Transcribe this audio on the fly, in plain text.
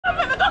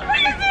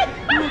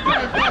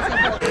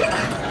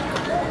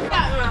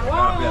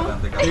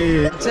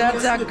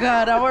Jaja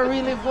God, I was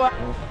really good.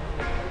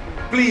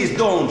 Please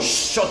don't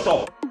shut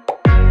up.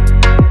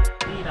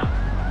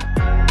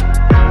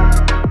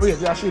 Wait,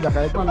 you see that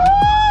guy?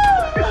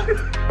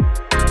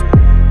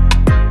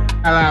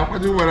 Hello,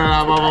 what do you want to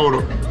have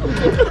about?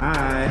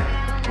 Hi.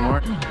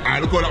 I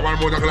look at that one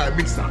more like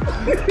mixer.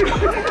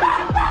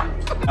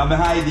 I'm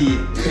behind you.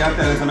 You can't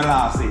tell us I'm a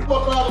lassie.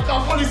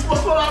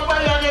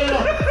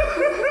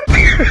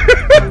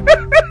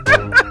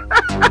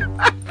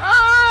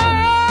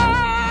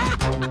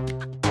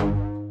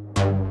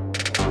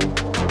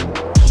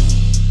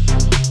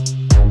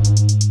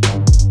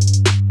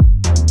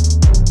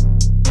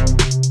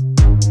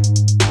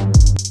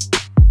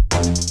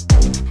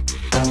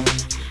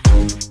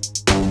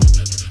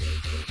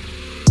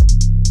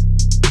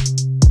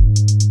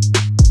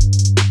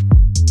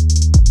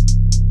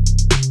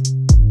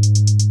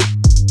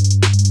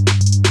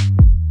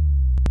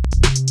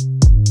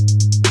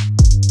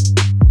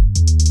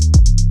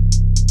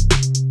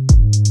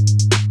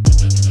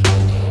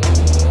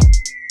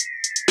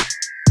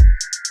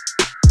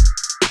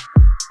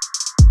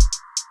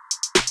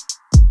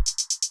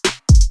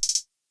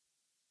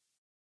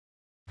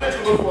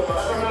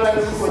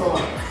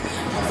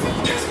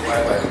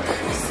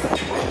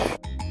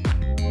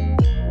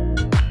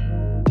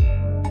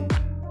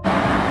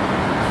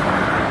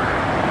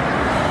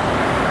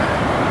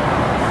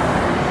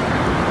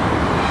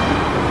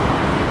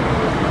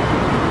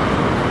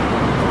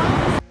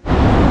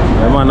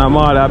 I'm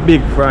all a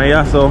big from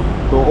here so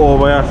to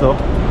over here so.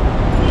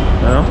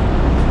 You know?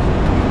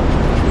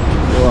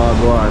 Go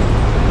on.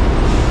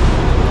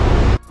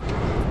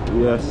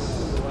 Yes.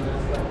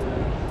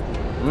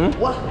 Hmm?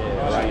 What?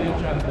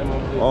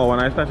 Oh, when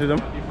I started them?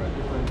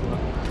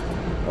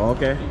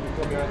 Okay.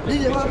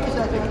 Drizzy, what happened to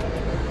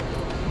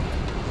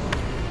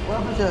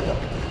that?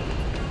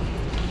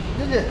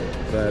 Drizzy?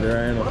 Right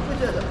there, you know. What happened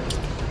to that?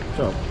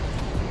 Chop.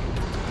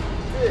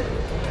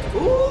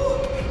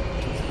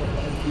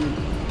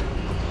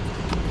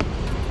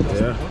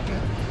 Yeah.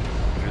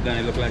 You're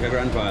gonna look like a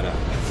grandfather.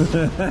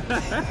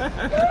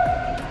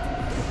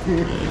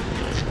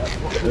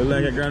 Look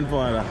like a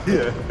grandfather.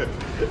 Yeah.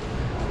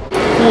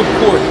 Food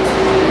court.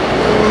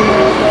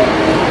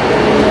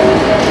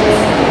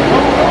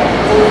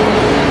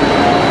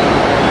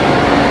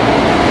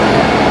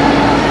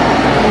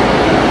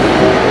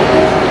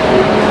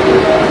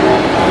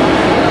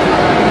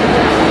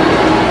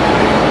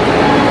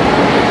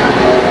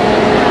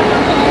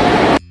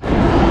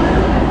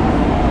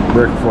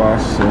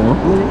 Breakfast, you know.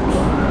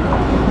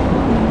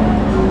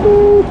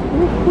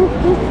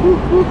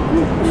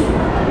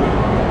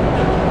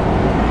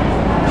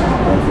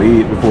 Have to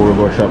eat before we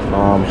go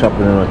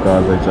shopping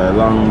because it's a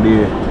long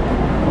day.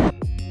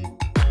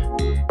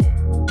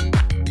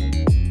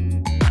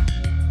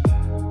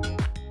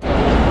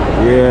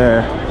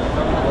 Yeah.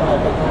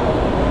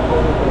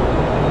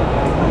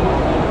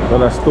 So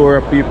the store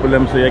of people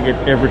them so you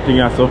get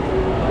everything also,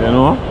 you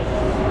know?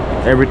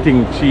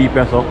 Everything cheap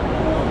also.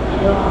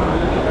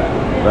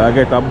 So I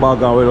get a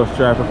bag and we just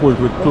try to full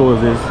with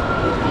clothes.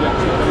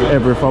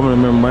 Every family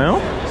member, you know?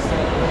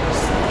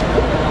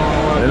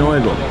 You know where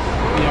you go?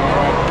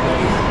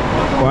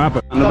 What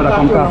happened? Nobody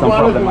come cause some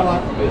problem.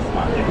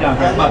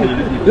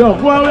 Yo,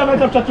 go on, we're going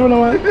to chat to you.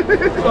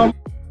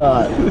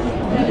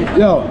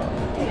 Yo,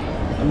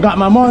 I got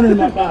my money in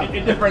my bag.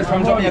 It's different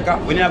from Jamaica.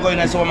 When you go in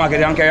the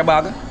supermarket and carry a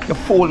bag, you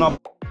fool now.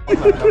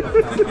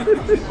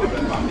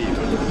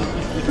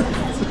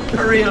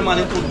 A real man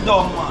is too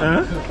dumb,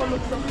 man. Huh?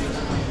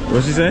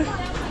 What she say?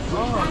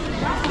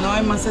 No,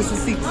 I must say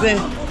 6 there.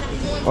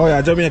 Oh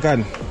yeah,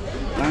 Jamaican.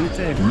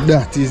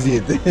 That is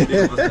it.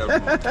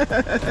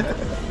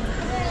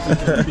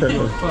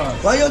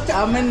 Why you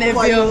I'm a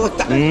nephew.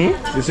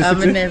 This is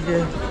I'm a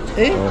nephew.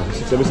 Eh? Oh,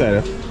 6 beside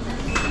her.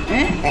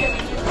 Eh?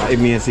 I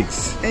mean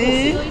 6.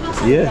 Eh?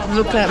 Yeah.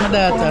 Look like my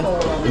daughter.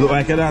 Look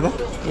like your daughter?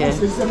 Yeah.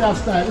 This is the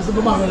style. This is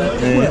the bag.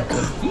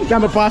 You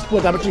can't be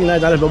passport. I'm thinking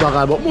like that.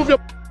 But move your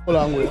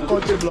along with.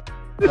 Country blood.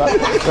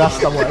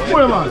 Rasta boy.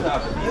 Where man?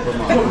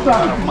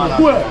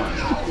 Where?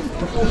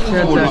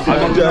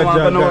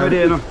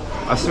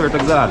 I swear to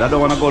God, I don't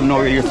want to go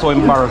nowhere. You're so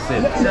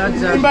embarrassing.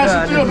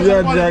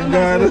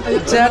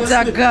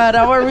 Jaja God,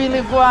 I was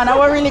really going. I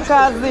was really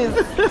cause this.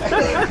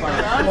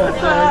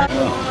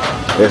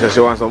 Yeah, so she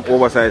wants some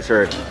oversized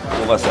shirt.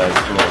 Oversized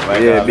clothes.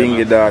 Like Yeah,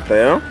 Bingy daughter,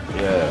 you know?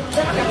 Yeah.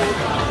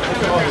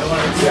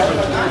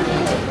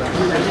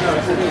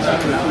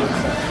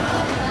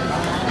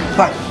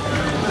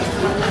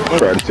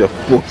 Try to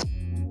post.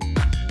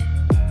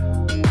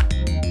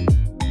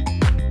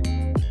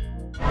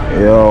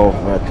 Yo, I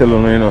tell you,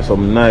 you know,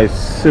 some nice,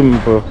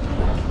 simple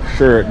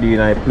shirt in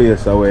a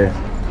place away.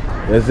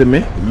 You see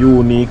me?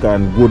 Unique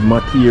and good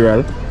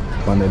material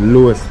on the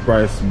lowest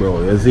price,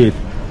 bro. You see it?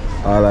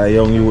 All the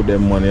young youth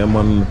them money, a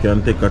man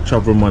can take a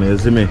travel money, you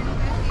see me?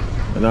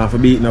 And I have to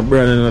beat a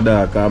brand in the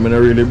dark, because I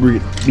don't really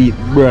beat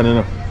brand, you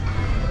know.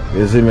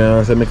 You see me?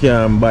 I say I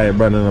can't buy a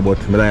brand, but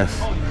I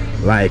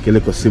like a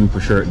little simple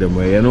shirt them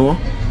way, you know?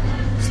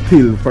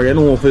 Still, for you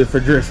know, for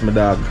dress, my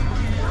dog.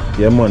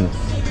 Yeah, man.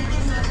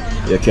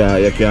 You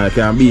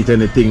can't beat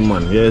anything,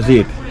 man. You see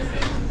it?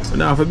 You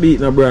don't have to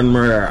beat no brand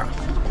murderer.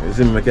 You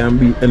see me, I can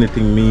beat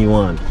anything me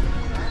want.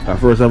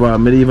 First of all,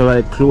 I even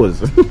like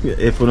clothes.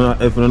 if you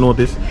don't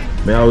notice,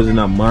 I was in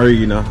a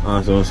marina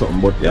or something.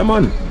 But yeah,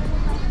 man,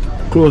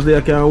 clothes there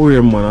I can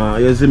wear,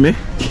 man. You see me?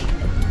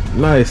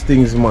 Nice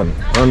things, man.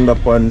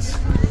 Underpants,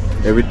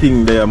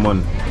 everything there,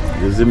 man.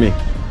 You see me?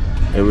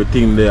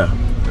 Everything there.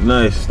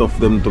 Nice stuff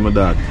them to my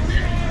dad.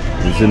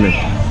 You see me?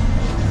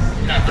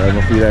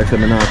 I feel like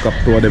I'm not cap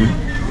two of them.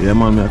 Yeah,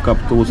 man, I cap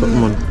two something,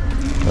 man.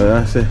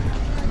 I say,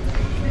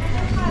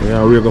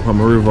 I wake up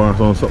from a river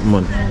or something,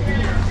 man.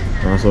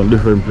 And some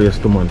different place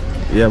too, man.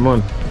 Yeah,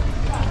 man.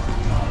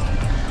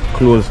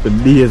 Close for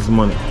days,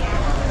 man.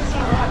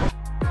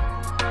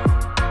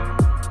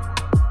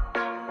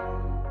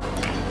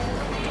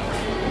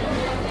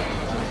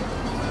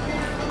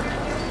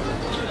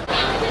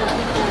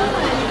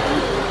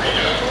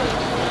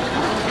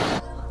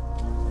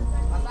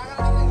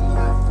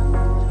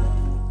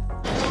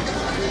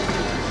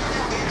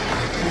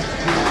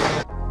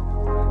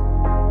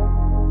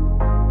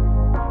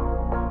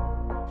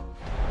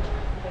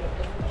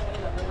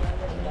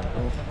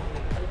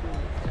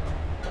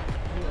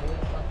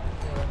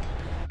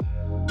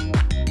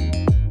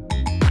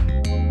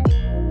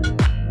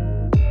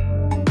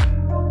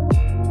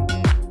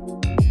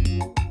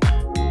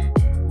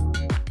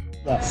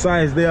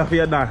 Size there for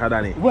your daughter,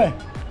 Danny. Where?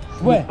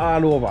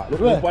 All over.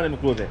 Look on the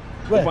clothes there.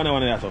 Look on the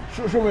one there, so.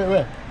 Show me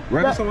where?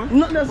 Right, someone?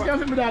 No, that's can't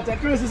fit my daughter.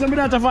 Chris, is my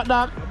daughter fat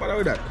dog? No bother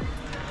with that.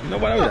 No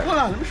bother with that. Hold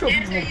on, let me show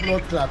you my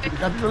blood clot.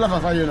 Because people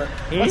laugh at you, know.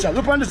 Watch out,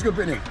 look on the scoop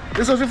in it.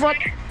 This was the fat?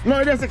 No,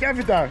 it is the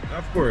cavitar.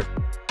 Of course.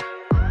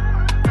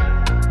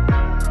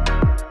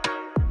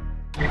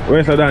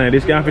 Where's the Danny?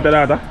 This can't fit the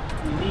daughter?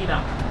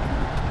 Nina.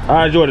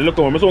 Alright, Jody, look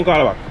on. I'm going to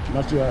call her back.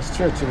 Not you are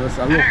stretching us.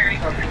 Look.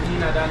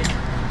 Nina, Danny.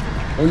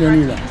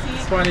 Only Nina.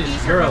 Spanish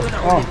girl. We're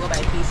gonna only go buy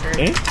t-shirt.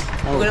 Eh?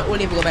 We're gonna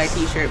only go buy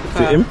t-shirt To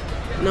because him?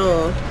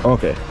 no.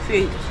 Okay.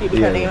 She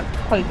because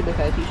quality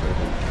better t-shirt.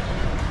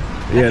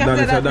 Yeah,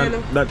 Danny said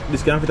that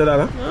this can't fit the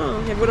daughter? No,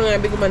 we're going to a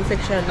big woman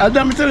section. I'm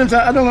telling you,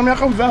 I don't know where I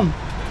come from.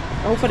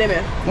 Oh, for them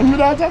here. My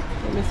daughter?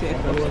 Let me see.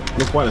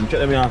 Look for them, check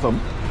them out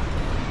some.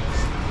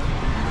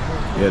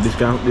 Yeah, this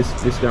can't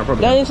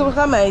probably. That looks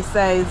like my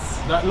size.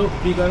 That look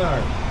big on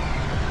her.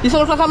 This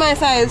looks like my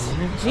size.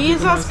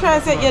 Jesus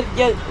Christ,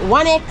 you're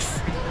 1X.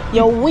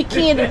 You're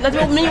wicked. That's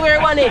what me wear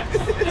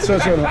 1X. So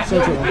true.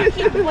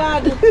 Wicked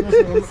lad.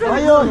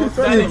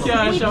 Danny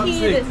can't shop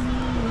Wicked. six.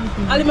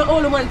 I'll my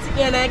old one sit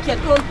here and I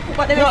can't go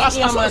put them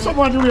here, man.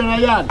 Someone doing a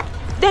yard.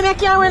 Them I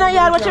can't wear in a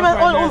yard. Watch my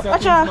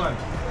watch her.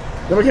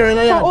 They carrying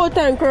a So yard. old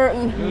time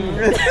curtain.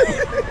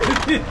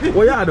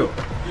 What you do?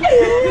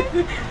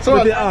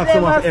 So they ask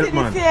some of help,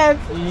 man.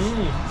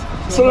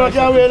 So they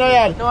can't wear in a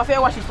yard. No, if I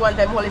wash it one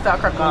time, hold it a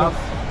crack off.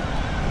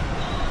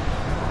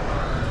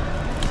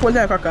 Hold it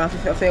a crack off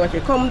if I watch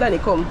it. Come, Danny,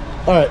 come.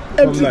 Alright,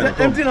 empty now.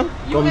 Come,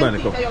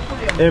 Danny, come.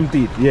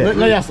 Empty, yeah.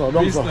 No, yes, sir,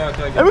 don't so.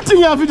 Everything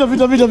you have, fit up.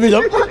 That's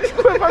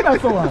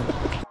the one.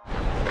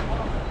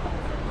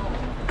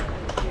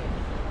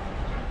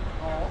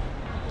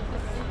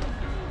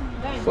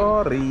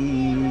 Sorry.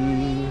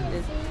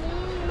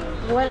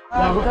 Well,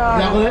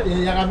 God.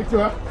 You got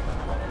Victoria?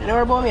 You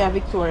never bought me a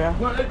Victoria.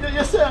 No,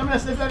 you say I'm going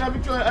to say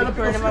Victoria. I don't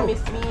Victoria never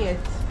missed me yet.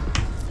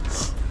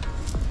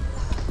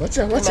 Watch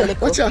out.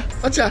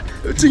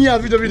 Everything you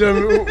have, fit up.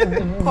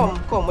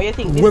 Come, what do you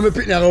think? When we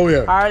pick now go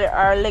here.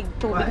 Our leg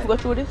too big to go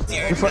through this? She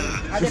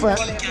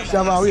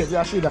have a weight,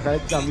 yeah, she that can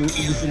have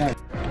this tonight.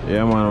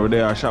 Yeah, man, we're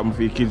there shopping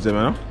for your kids,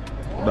 man.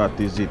 That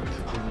is it.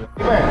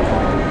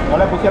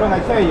 Hola, pusieron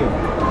al sello.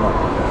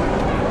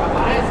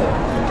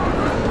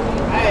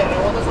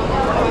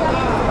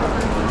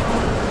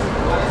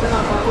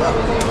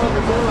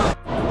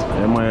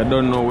 Yeah, man, I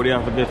don't know where they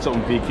have to get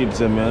something for your kids,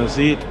 man.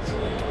 See it?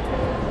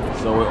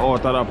 So we're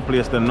out of that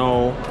place then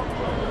now.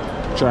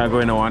 Try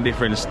going to a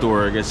different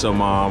store, get some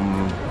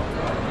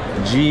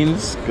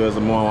jeans, because I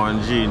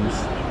want jeans.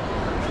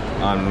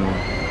 And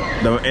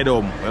then head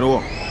home, you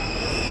know.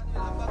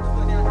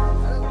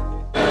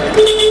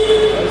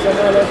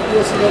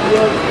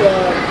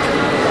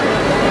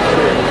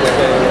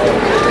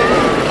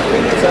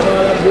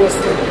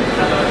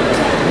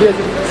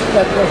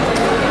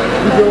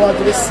 If you want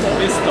this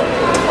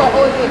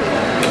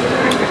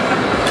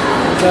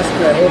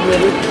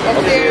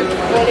Upstairs,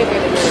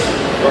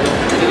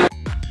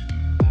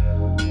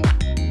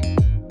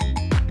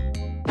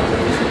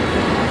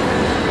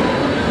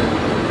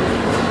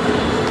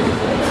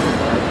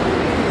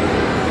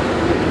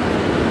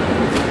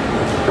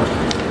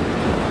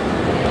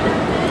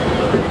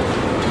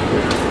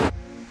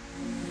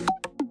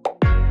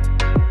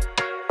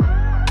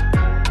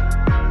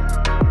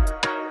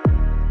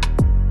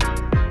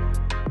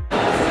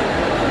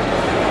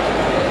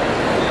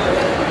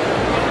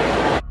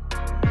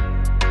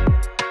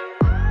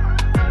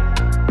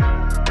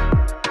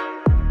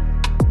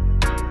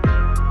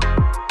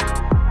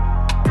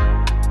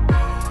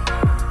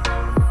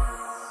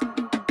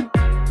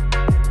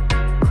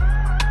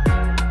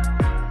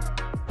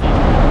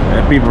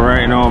 people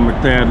right now, I'm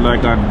tired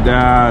like a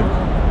dog.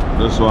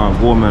 Just want to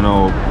go me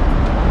now,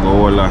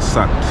 go all a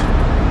sat,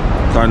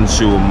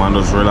 consume and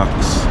just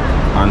relax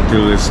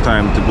until it's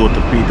time to go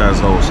to Peter's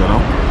house, you know.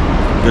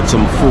 Get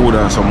some food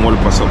and some help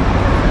or something.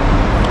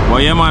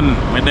 But yeah man,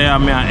 me there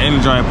me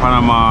enjoy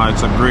Panama.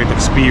 It's a great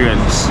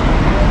experience.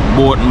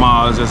 Both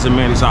malls, as I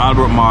mean, it's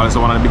Albert Mall, it's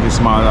one of the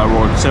biggest malls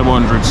around.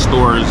 700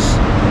 stores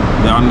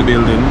there on the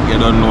building. You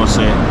don't know,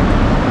 say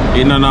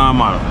it's not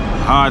normal.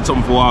 Hard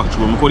something to walk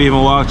through. I couldn't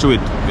even walk through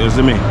it, you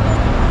see me.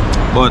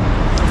 But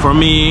for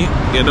me,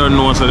 you don't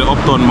know, so the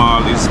Uptown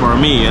Mall is for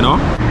me, you know.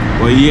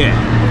 But yeah,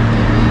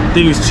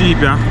 things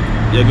cheap, yeah.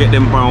 You get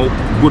them for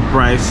good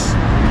price,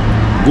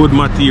 good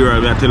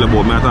material. I tell you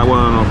about. I talk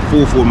about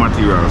full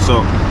material.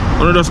 So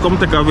when you just come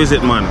take a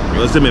visit, man.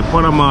 You see me,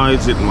 Panama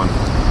is it, man.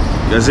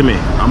 You see me?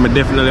 I'm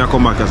definitely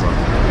come back as well.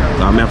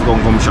 So I have to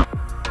come shop.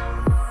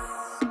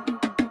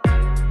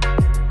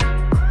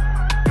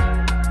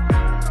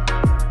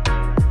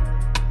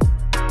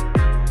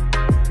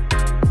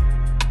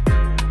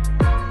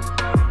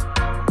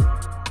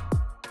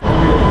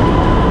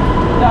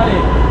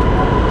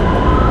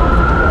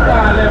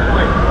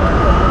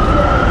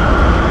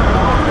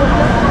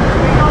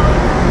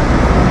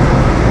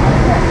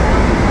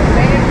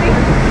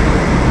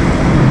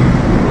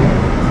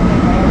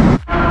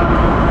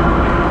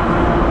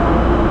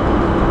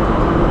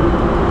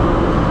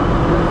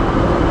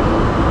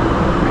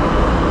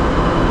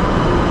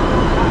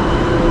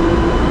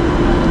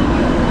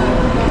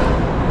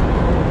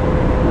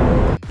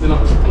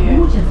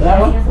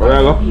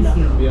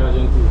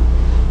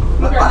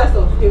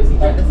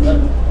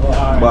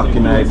 Back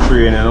in the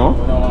train, you know.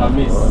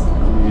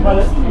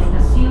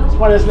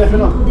 Spanish left, you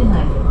know.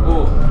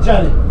 Oh,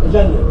 Johnny.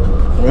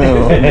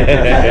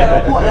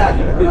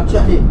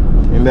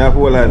 In the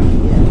Poland.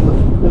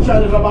 Yeah.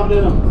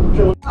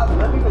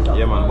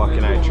 Yeah man, back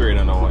in the train,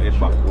 you know. It's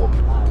back home.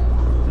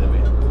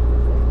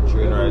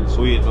 Train ride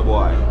sweet, my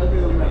boy.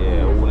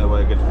 Yeah, who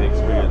never get the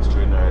experience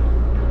train ride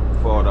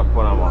for the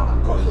Panama.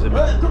 Because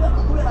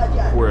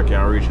before you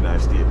can reach in the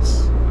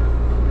States,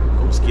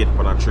 come skate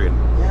on a train.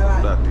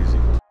 That easy.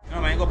 No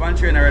man, go up on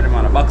train already,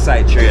 man. A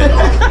backside train. Can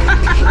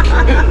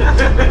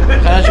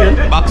I train?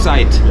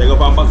 Backside. You go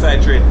up on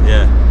backside train?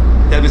 Yeah.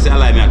 Tell me say I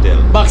lie, me I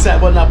tell. Backside,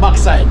 but not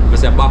backside. I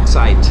say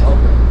backside. Okay.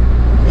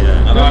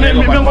 Yeah. I don't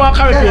Me go and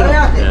carry you.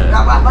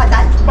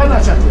 But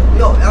not chat.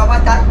 Yo,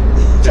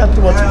 Chat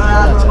too much.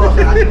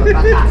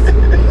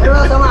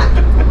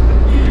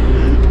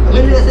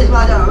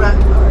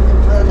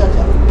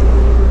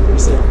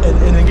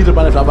 And then get up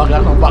on the back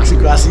and come back to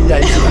grass here.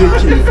 It's a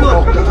great kid.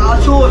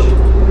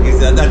 Is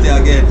that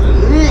again?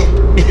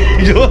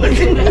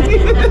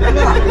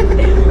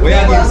 Where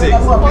are you six?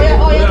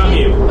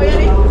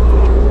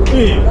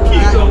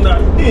 Keep on that.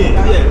 Yeah.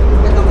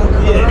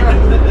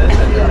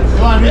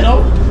 You want me now?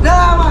 No,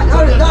 man. Is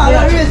that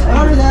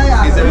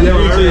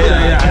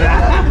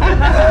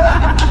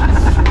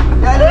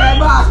Yeah,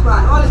 boss,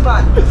 man. All is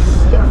man.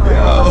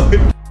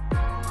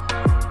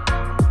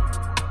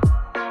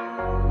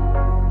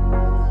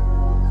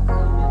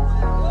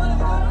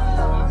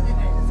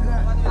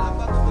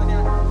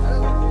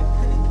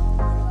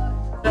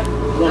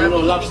 No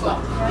lobster.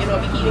 You know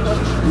bikini go.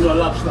 No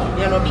lobster.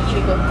 You know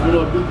bikini go. No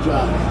big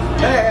jar.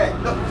 Hey,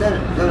 look, there.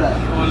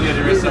 only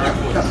the rest of the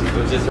food?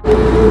 Just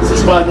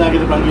 6 months now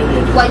get up and get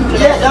here.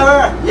 Yes,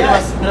 sir.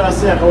 Yes. Never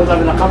say I was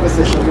having a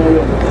conversation with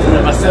you.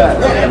 Never say. I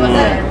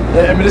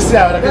mean, say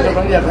I get up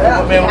and get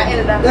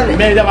here.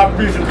 Maybe have a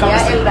briefing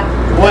conversation.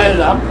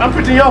 Well, I'm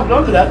pretty young.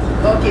 Don't do that.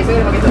 Okay, so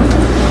you never get up.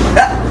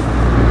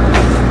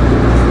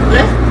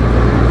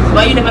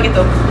 Why you never get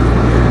up?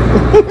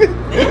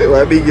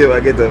 Why big game I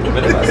get up?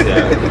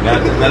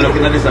 not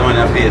looking at this man in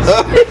your face.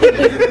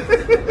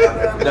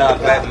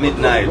 Dark like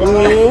midnight.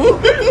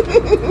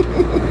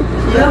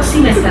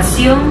 Próxima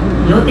estación,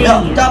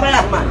 Lotería. Toma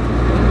man.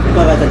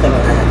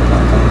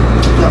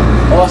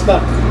 Oh,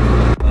 stop.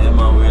 Yeah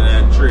man, we're in a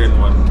train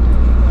man.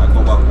 I go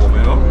back home,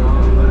 you know.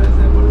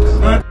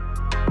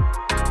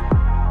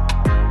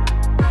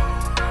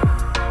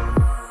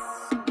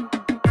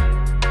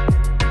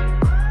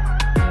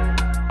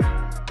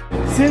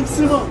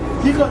 Simon,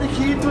 you got the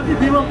key to the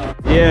beamer?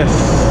 Yes.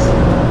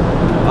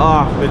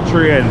 Off the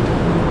train.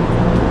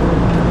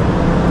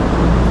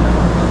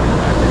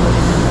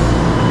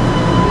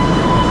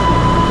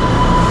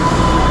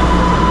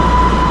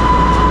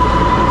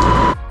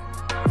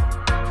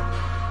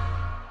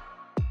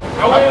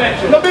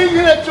 No big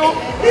in it, Joe.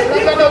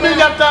 No big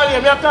at all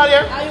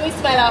here. Are you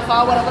smile off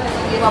or whatever the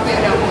game up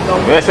here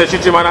now? You say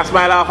Chichi man a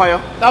smile off for you?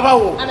 Have a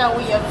who? And a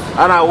wave.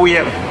 And I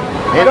wave.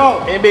 Hey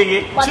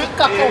biggie. But the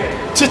cock out.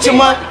 Chichi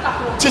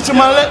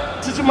man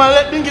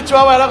let me get you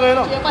a while ago, you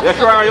know. You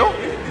sure are you?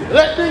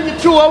 Let me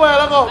get you a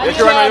while ago. You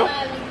sure are you?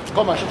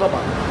 Come on, shut up,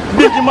 man.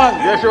 Biggie man.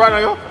 You sure are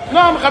you? No,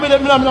 I'm coming.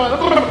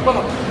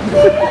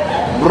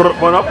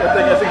 Burn up. You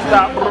take your 6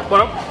 star.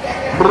 Burn up.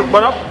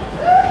 Burn up.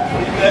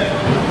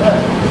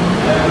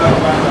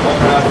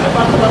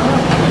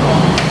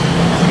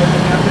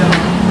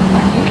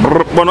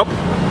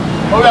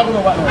 Oh, we are going to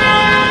what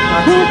now?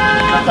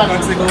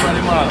 Taxi go over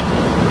the mall. I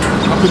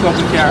pick up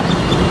the car.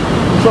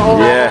 So,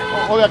 Yeah.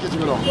 how you catch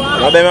me now?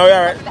 No, them are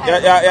alright.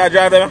 Yeah,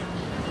 drive them.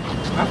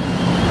 Huh?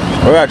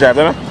 Oh, yeah, drive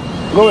them.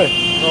 Go away.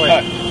 Go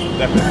ahead.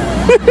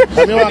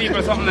 Let me walk.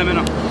 For something, let me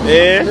know.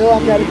 Yeah. Let me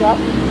walk the car.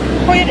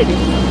 How you did it?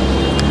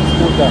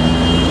 Scooter.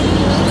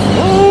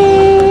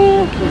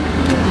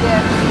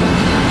 Yeah.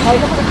 How you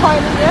put the coin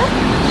in there?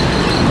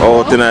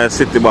 Out in the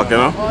city back, you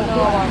know? Oh no,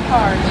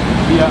 card.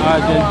 We are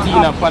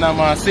Argentina,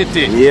 Panama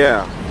City.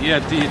 Yeah. Yeah,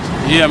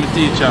 yeah, my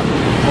teacher.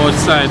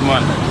 Outside,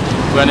 man.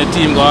 When the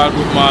team go all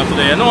good man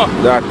today, you know?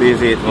 That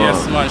is it, man.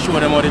 Yes, man. Show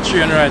them how the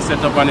train ride set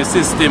up on the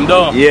system,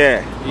 though.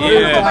 Yeah.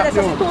 Yeah.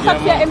 Two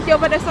cups here empty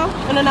over there, so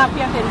you don't have to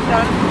pay attention.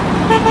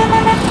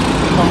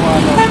 Come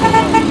on, now.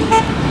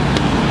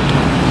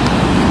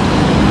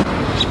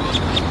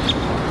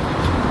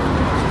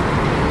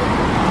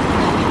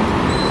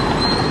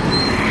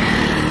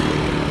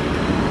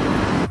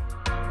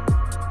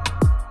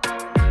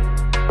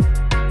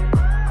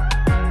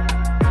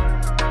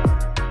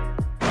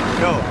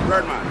 Yo,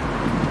 Birdman.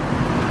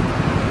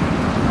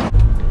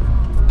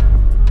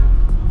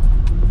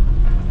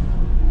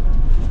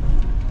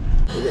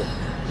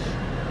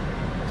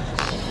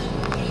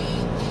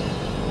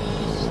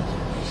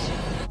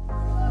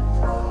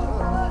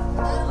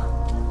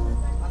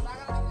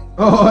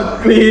 Oh,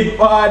 clean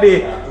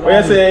party. What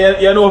you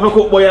say? You know if you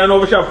cook, boy, you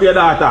know if you shop for your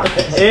daughter.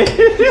 Eh?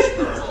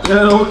 You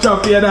know if you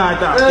shop for your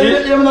daughter.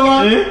 You know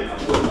what?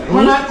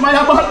 Man, a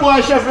bad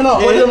boy chef, you know.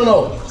 What do you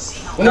know?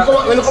 When you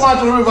come out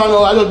to the river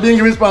now, I just bring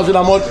you response with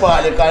a mud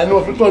party, because I know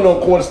if you turn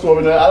on cold stove,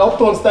 you know,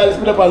 uptown style,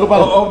 split up and look at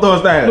that. Uptown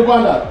style? Look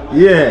at that.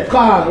 Yeah.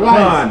 Corn,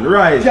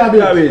 rice,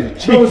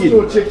 cabbage,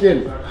 chicken.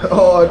 Chicken.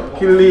 Oh,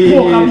 clean.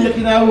 Pork and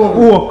bacon and work.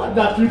 Pork.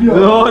 That video.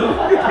 Lord.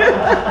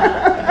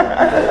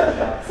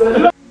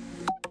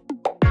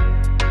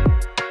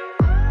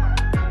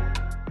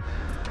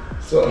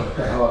 So,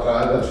 how can I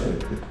do?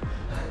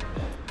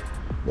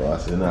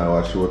 Boss, you know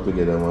what show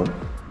together, man.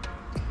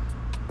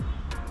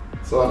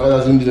 So, I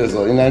can do this,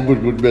 so in a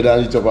good bed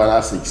and eat up on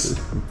a 6.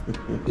 That's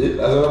what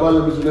I'm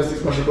about between the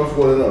 6 and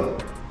 4, you know.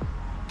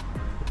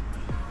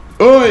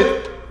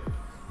 Oi!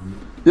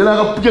 You're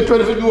not going to get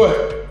 20 feet away.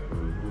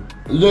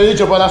 You don't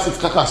eat up on a 6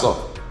 kakaso.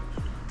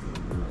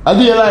 And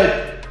do you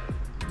like?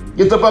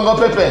 Get up and go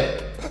pepe.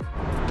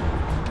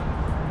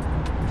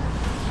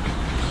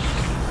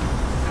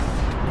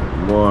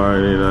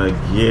 Morning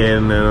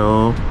again, you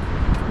know.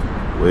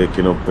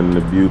 Waking up in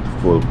the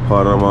beautiful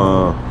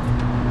Panama.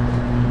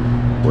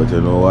 But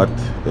you know what?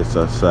 It's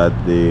a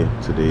sad day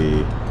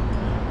today.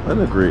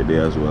 And a great day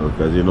as well,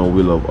 because you know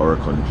we love our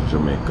country,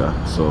 Jamaica.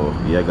 So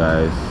yeah,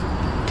 guys,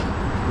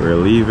 we're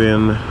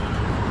leaving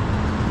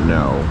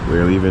now.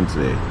 We're leaving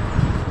today.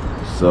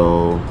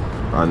 So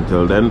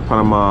until then,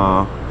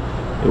 Panama,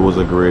 it was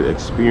a great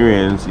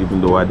experience,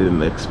 even though I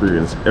didn't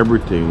experience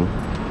everything,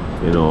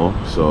 you know.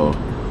 So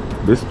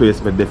this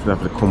place may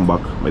definitely come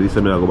back. Maybe this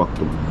time I'll go back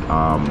to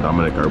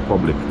Dominican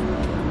Republic,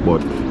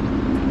 but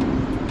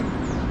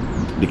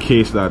the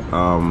case that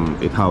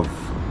it have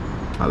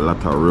a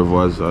lot of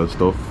rivers and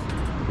stuff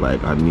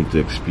like I need to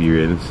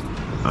experience,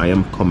 I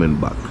am coming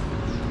back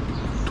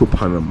to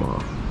Panama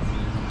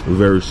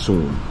very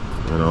soon,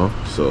 you know.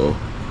 So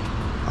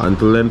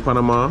until then,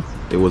 Panama,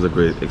 it was a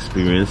great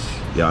experience.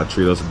 Y'all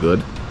treat us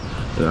good,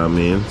 you know what I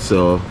mean.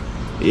 So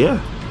yeah,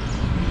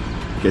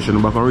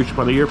 catching back and reach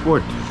upon the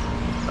airport.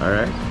 All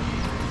right,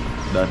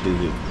 that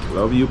is it.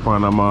 Love you,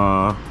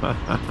 Panama.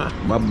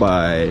 Bye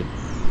bye.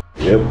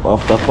 Yep,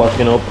 after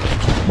packing up,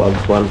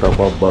 bags on top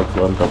of bags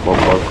on top of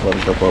bags on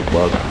top of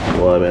bags.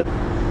 Boy, man.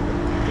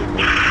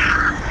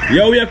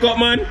 Yo, wake up,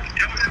 man. Yeah,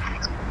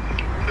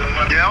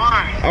 man.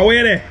 How are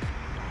you there?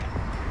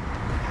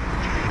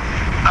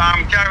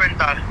 I'm carrying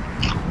that.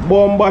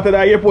 Bomb battered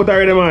at the airport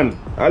already, man.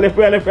 I left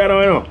you now,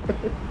 you know.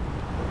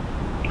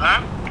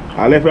 Huh?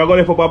 I left you, I go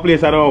left up a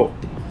place now.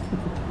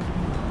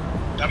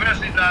 I'm gonna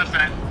sleep last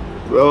night.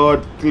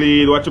 Lord,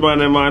 clean. Watch your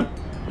man, man.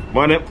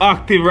 Man, them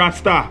active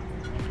Rasta.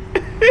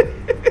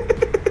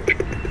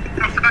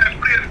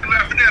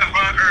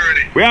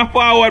 We are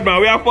forward, man.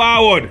 We are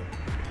forward.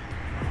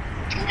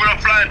 We're gonna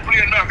fly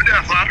plane off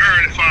there from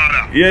early,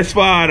 father. Yes,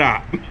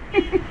 father.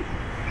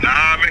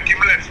 Nah, make him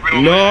left.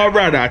 No,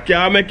 brother.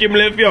 Can't make him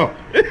left you.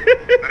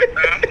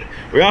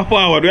 We are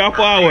forward. We are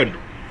forward.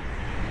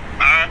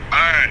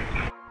 Alright.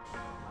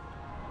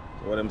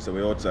 What them say?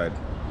 We outside.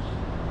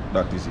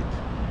 That is it.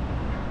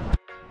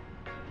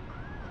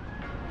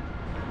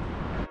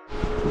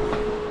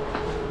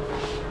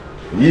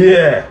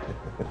 Yeah.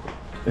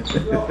 Boy,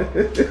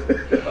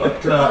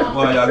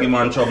 you give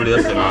man trouble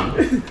yesterday, man.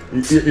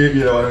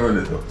 You don't want to run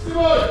it though.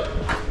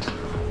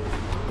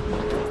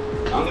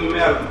 I'm giving me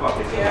a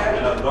pocket.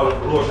 Yeah. I'm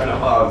going to lotion and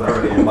balls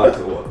already in back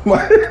to work.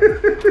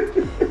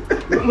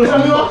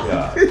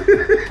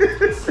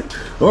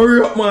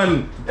 Hurry up,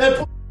 man.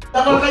 Hey,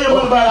 I'm going to get your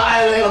money by the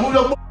island. Move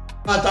your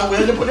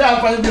and you put the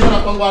alpha in the bill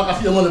and go and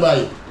see your money by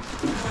it.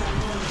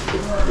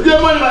 Your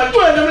money by it. Go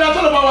ahead, I'm not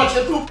talking about what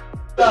you do.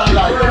 Your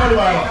money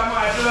by it.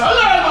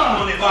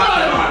 Money back,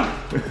 man.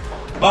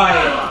 Buy it.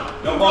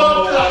 You're going to go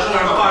wash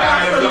and buy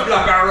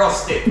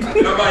rusty.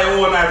 You don't buy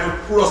your own knife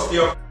with rusty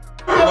or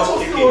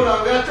rusty king. No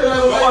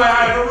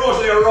buy a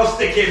rusty or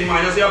rusty king,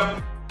 man. You see a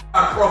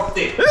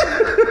crufty. Look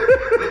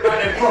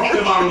at them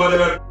crufty mango, they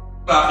will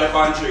clap the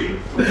pan tree.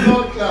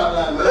 Don't clap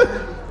that, man.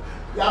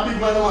 You're a big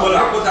man, man. Hold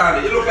on, put on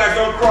it. You look like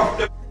some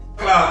crufty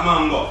clap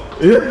mango.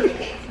 Yeah?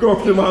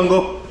 Crufty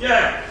mango.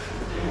 Yeah.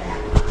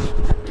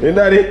 Ain't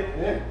that it?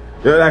 Yeah.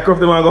 You like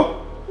crufty mango?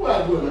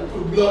 What good, man?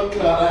 Put blood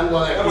clot and go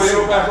like Come on, you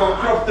look like some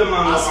crufty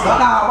mango.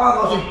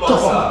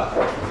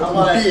 I'm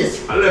like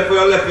this. I left for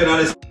your left in on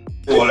this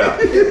hole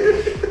there.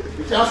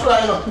 You can't fly,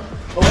 you know.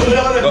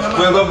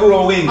 We're gonna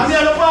grow wings. I need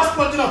a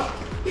passport, you know.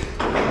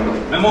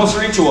 I must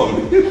reach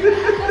home.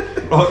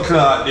 Blood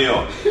clot,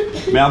 dear.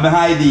 Me have my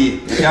ID.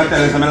 You can't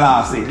tell us my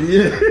last name.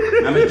 Yeah.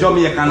 I'm a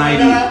Jamaican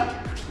ID.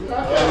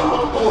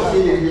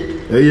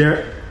 Hey, yeah?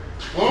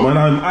 Man,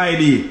 I'm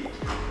ID.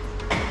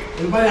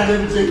 Everybody has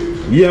everything.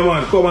 Yeah,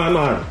 man, come on,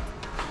 man.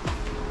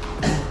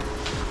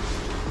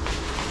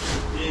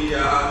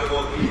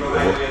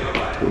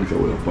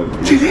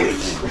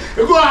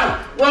 You go on.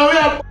 Well, we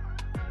have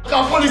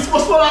police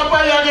must fall out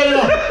by you again, you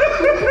know.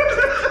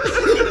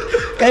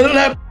 Can you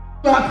like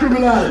a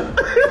criminal?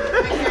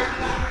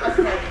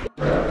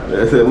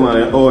 They say, man,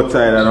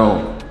 outside and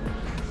home.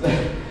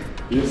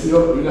 You see, you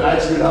know,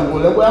 actually, I'm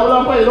going to go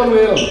out by you, don't you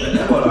know? I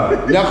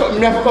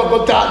have to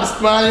go talk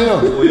this man, you know.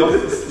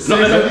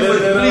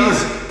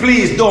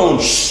 Please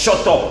don't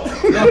shut up.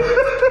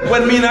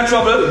 When me in a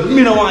trouble,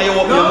 me no want you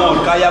open your mouth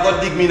because you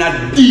got dig me in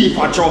a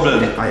deeper trouble.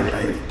 Hi,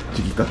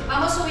 chiquita.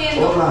 Vamos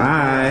subiendo.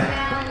 Hi.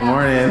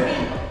 Morning.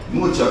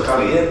 Mucho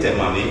caliente,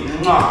 mami.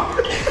 Mwah.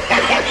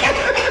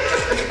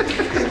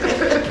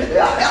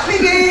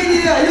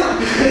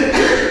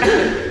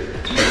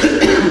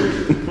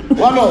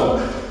 One more.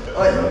 I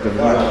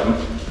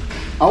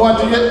want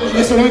to get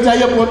you to the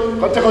airport,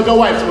 go take out your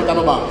wife's foot on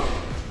my back.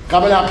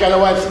 Come and carry the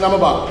wife's on my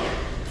back.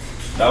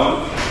 That one?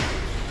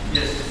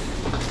 Yes.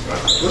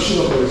 What's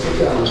your number? It's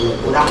okay.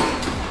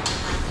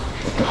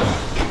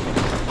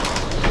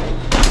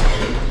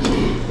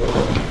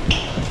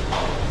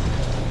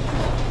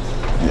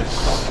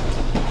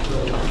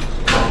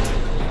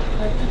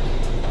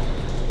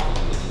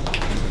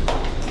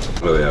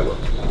 Where we go?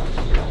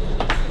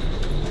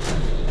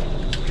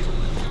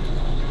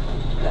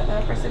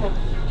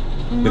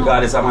 Because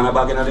there's a man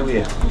back in the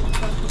way.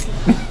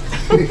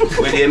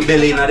 With him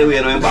belly in the way,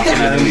 no him back in the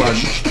bag.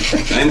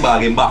 No him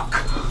bag him back.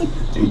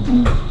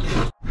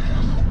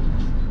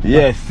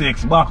 Yes,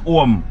 6 back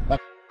home.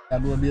 I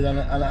go be on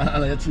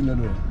your chin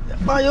door.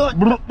 Boy, you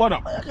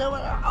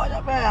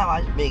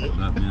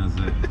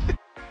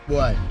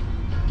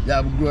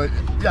grow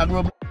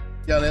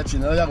your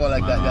chin, you go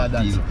like that, you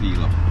dance. You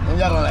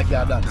go like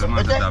you dance. Come on,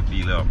 just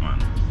feel up, man.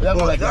 You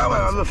go like that.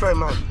 I'm a friend,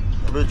 man.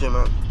 Everything,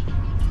 man.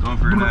 Don't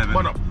feel like it.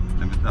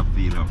 Let me stop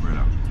feel up,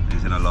 brother.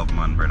 This is a love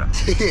man, brother.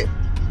 You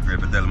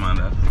ever tell man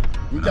that?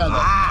 You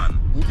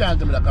can't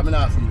tell me that, because I'm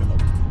not feeling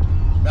up.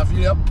 You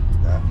feel up?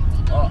 Yeah.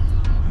 Oh.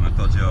 I'm going to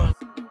touch you up.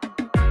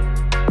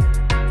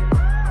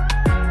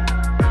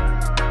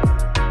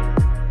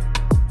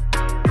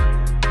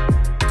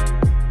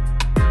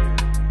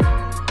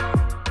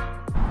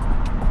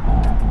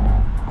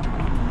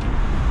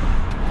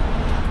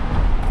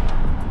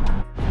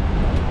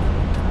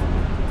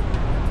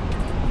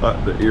 At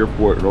the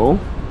airport now,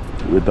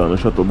 wait on the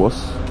shuttle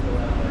bus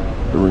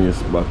to bring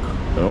us back.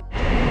 You know?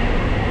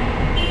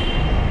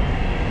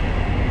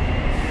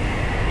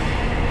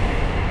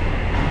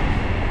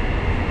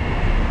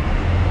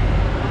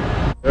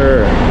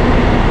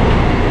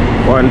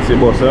 Fancy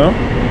bus, huh?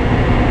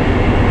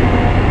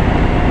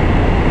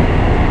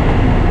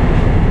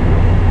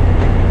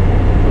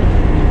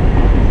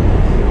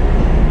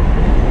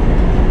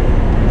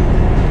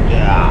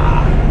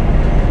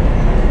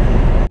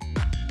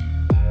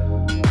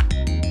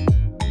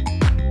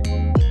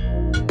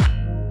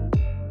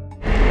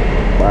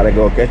 Gotta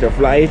go catch a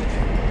flight.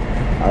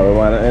 I don't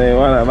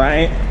wanna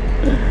buy.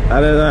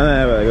 I just wanna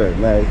have a good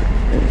night.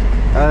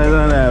 I just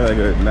wanna have a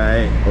good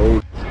night.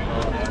 Oh.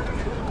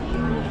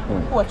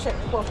 What check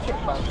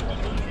bag?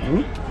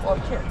 What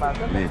check bag?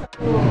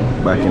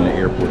 Back in the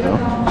airport now.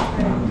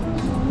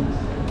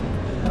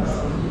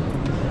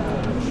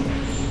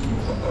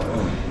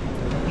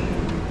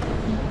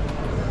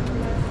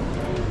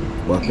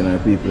 Walking our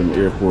people in the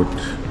airport.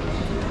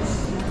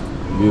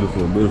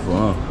 Beautiful, beautiful,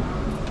 huh?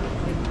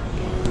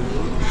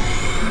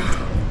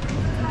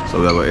 So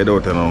we have to head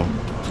out now.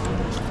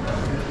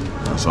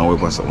 So we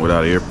pass something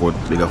without the airport.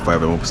 They got 5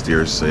 of them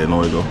upstairs, so you know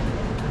we go.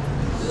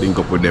 Link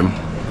up with them,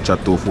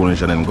 chat to phone and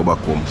then go back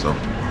home. So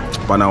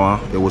Panama,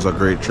 it was a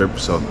great trip,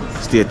 so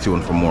stay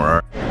tuned for more.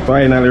 Right?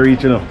 Finally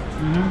reaching up.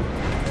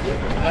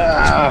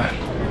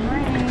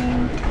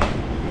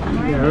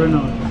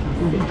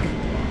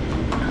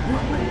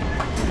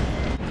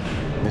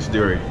 Miss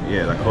Dury,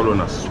 yeah, the color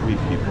are sweet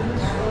people.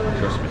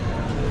 Trust me.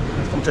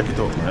 Come check it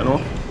out, you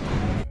know?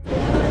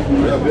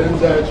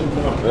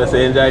 Let's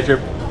say enjoy trip.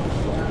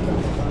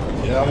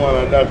 Yeah,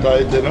 man, that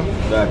tight, you know?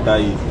 That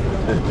tight.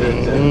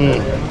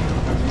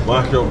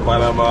 Mash up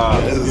Panama.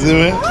 You see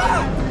me?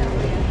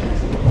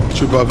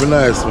 trip up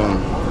nice, man.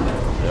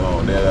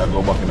 Yo, there I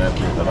go back in that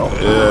place now.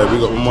 Yeah,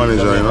 big up my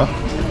manager, you know.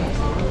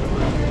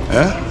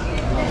 Eh?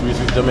 We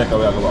see Jamaica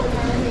where I go back.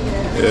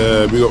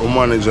 Yeah, big up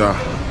my manager.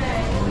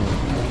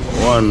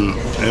 One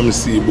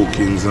MC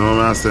bookings, you know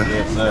what I say?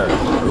 Yes, sir.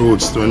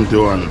 Roads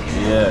 21.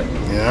 Yeah.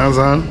 You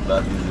understand?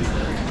 That is it.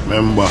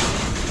 Remember,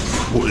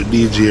 put the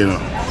DJ, you know.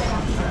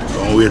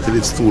 Don't wait till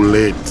it's too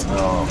late.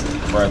 No,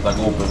 right, I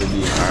go open the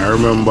day. I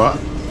remember,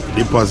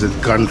 deposit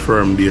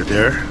confirmed date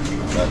there.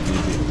 That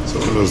is it. So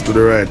let's do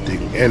the right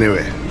thing.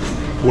 Anyway,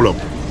 pull up.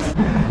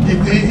 Eat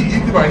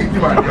the man,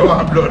 you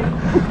want blood.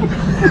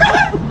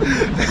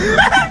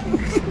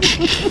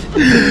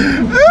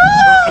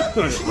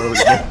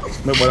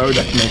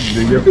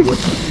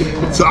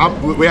 So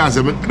we ask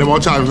them, they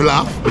want chance to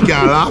laugh. We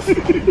can't laugh.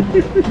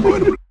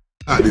 What the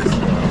f*** is this?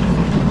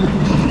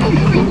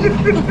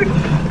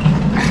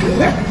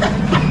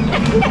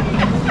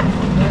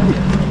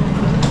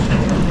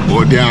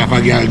 Oh, they have a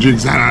girl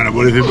drinks and all,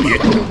 but if you pay.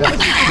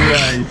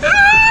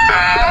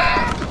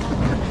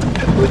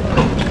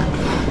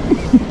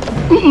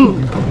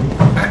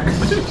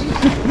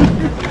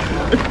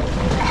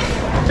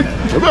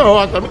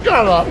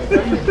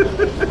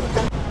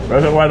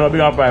 Why not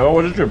big up? What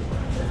was the trip?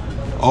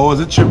 How was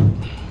the trip?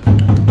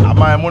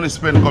 My money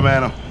spent coming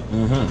now.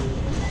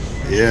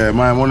 Yeah,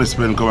 my money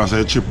spent coming, so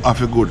the trip half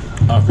good.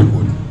 Half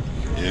good.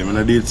 Yeah,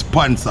 I did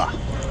sponsor.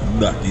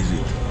 That is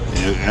it.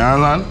 You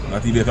understand?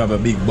 Not even if you have a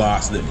big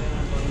boss then.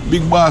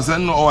 Big boss, I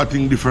know our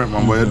thing different,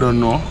 man, but you don't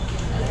know.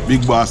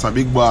 Big boss, a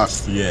big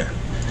boss. Yeah.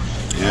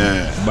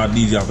 Yeah. But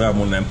these have to have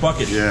money in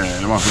pocket. Yeah,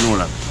 you have to know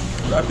that.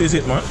 That is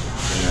it, man.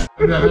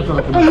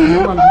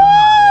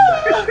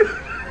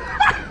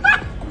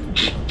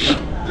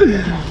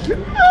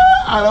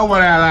 I don't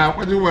want to laugh.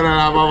 What do you want to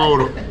laugh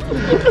about?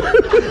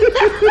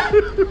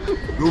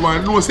 You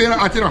man, no say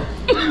that, you know.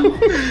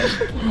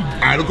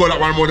 I don't call that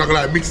one more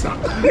like mixer.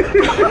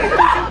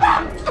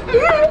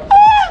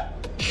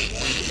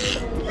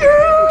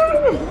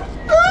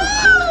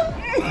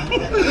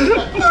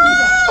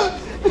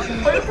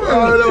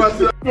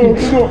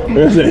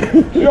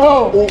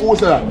 Yo, who's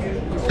that?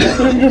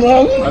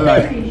 I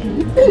like.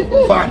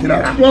 Party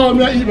that. No, I'm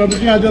not eating, but I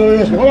can't tell you.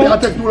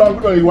 It take too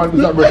long to eat one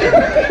piece of bread.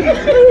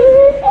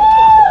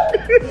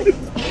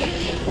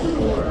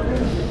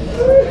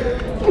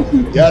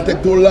 Yeah,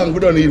 take too long, we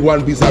don't need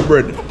one piece of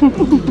bread.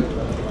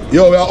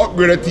 Yo, we are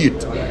upgraded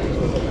teeth.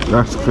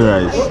 That's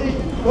Christ.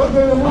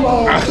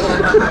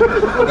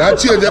 That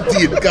change your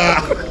teeth,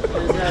 car.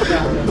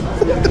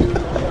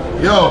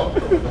 Yo,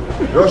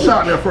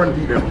 shot their front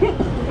teeth them.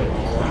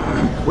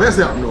 Where's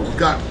that now?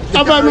 God.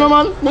 I'm man.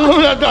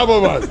 I'm talk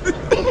about man.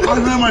 How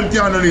many man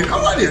can't do it? How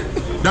about it?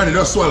 Danny,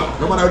 just swallow.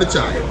 No matter how the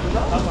charge.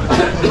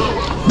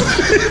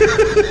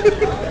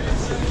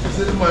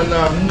 This man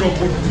have no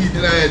good teeth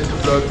in the head.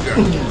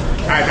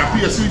 Alright, I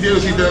feel sweet there,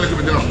 see there a little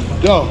bit now.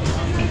 Yo,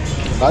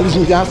 at least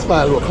you can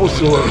smile, look, for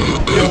sure.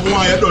 Yo,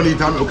 why you don't eat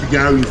time? Okay,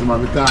 can't reason,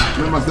 man. Because,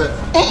 remember I said,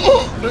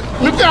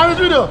 You can't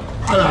do that.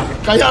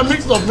 Can you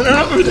mix up?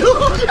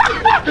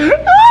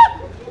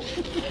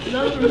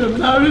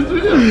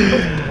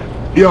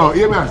 yo,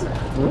 hear me I say.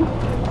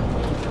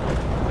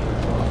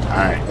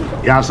 Alright,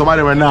 yeah,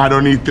 somebody right now I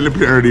don't eat till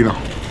it's early now.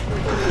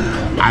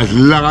 As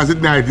long as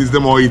it's night, it's the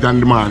more eat in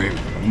the morning.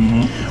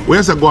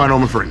 Where's the going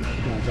on, my friend?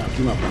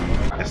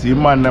 I see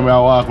man them I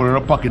walk with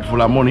a pocket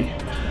full of money.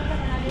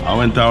 I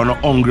went out on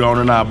hungry, I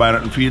want to buy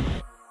nothing feed.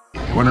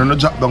 When I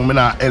drop down,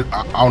 I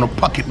want to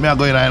pocket, I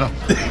go in there, you know.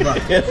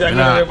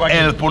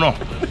 Help, you know.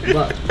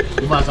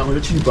 You buy some of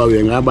the cheaper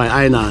way, I buy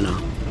Ainana.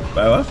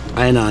 Buy what?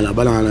 Ainana,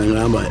 banana,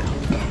 I buy.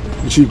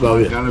 The cheaper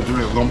way. I'm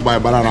going to buy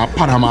banana,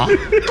 Panama.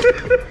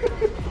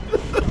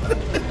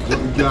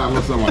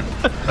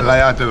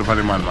 Like I tell you for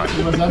the man, man.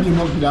 You must have the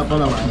monkey that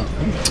Panama.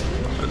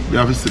 You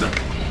have to see that.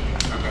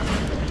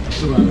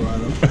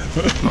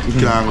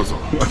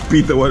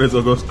 Peter, what is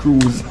it? Just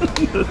cruise.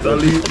 Peter,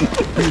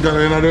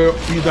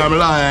 I'm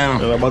lying.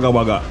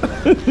 Baga.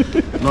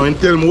 No, you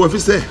tell me what you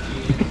say.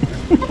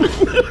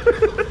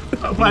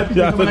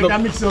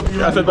 I'm mix up.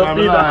 I'm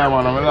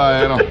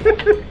lying.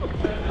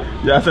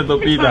 Yeah, set up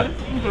Peter.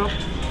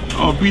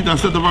 Oh, Peter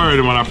set up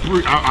already, man.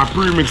 I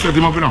pre-mix set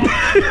him up, you know.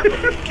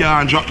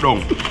 Can't drop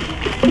down.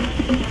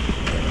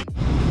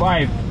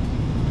 5.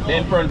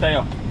 Then front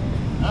tire.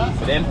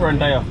 Then front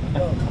tire.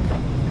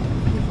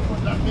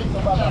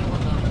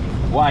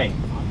 Why?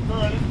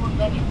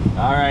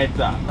 Alright,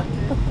 sir.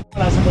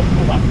 This is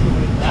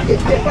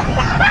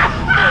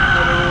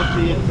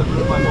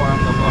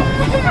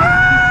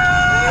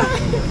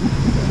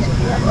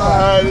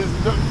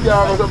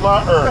just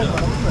about earth.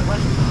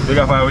 You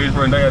got 5 in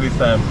front tire this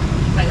time.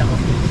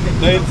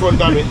 They're in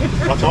front of me.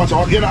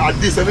 Watch. You know,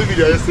 this every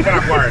video is kind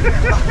of quiet.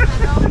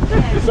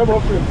 It's a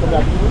more flip for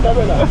that.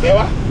 Okay,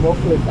 what? More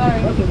flip. Sorry.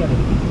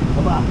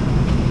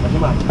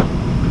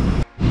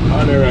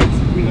 On the right,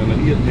 on the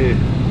 8A.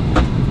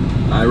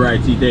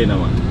 Alright, T-Tay now,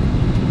 man.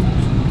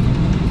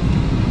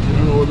 You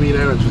don't know what I mean,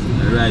 I'm just...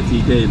 Alright,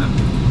 T-Tay now.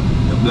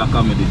 The black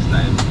on me this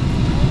time.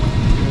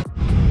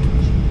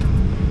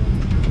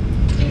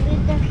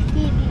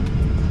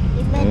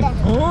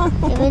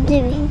 What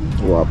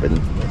happened?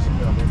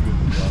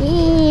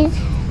 Cheese.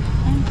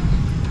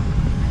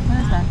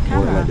 Where's that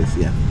Hold camera? like this,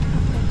 yeah.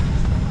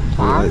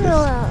 Hold like this.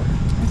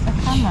 Where's the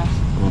camera?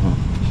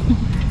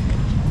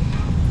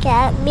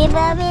 Cat,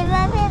 biba,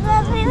 biba, biba,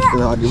 biba.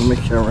 I'll give him a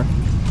camera.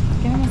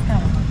 Give him his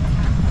camera.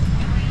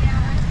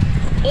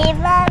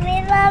 Biba,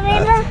 biba,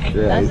 biba.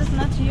 That is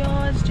not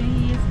yours,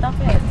 jeez. Stop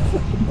it.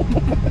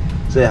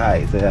 Say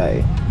hi, say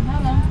hi.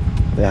 Hello.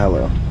 Say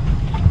hello.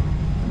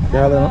 Say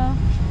hello.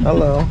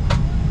 Hello.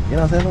 You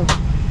know, say hello.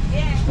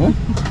 Hmm?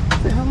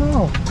 Say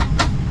hello.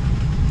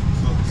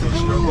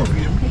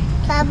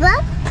 Come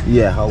up.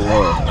 Yeah, hello.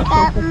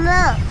 Come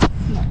up.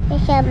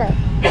 Come up.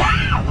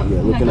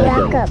 Yeah, looking at the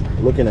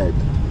camera. Looking at it.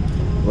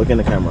 Look in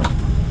the camera.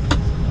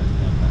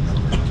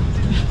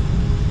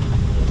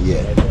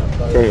 Yeah.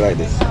 Carry like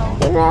this.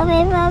 Biba,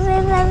 biba,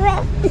 biba, biba.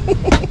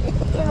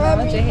 Biba,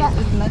 biba.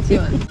 It's not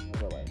yours.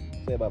 Bye-bye.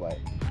 Say bye-bye.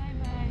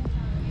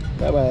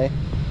 Bye-bye.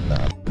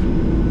 Nah.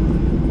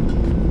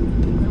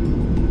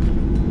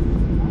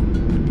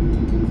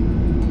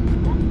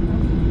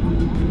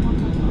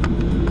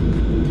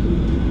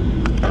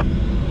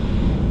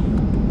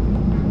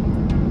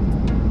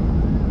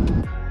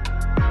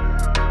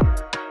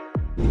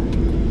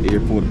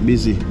 Airport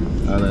busy.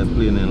 All that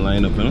plane in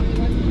line up, you know?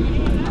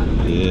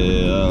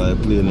 Yeah, all that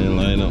plane in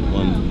line up,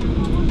 man.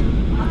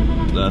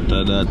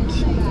 That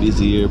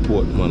busy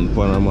airport, man.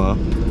 Panama.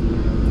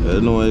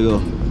 You know where you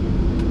go?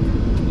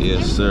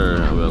 Yes,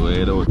 sir. We're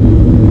way out.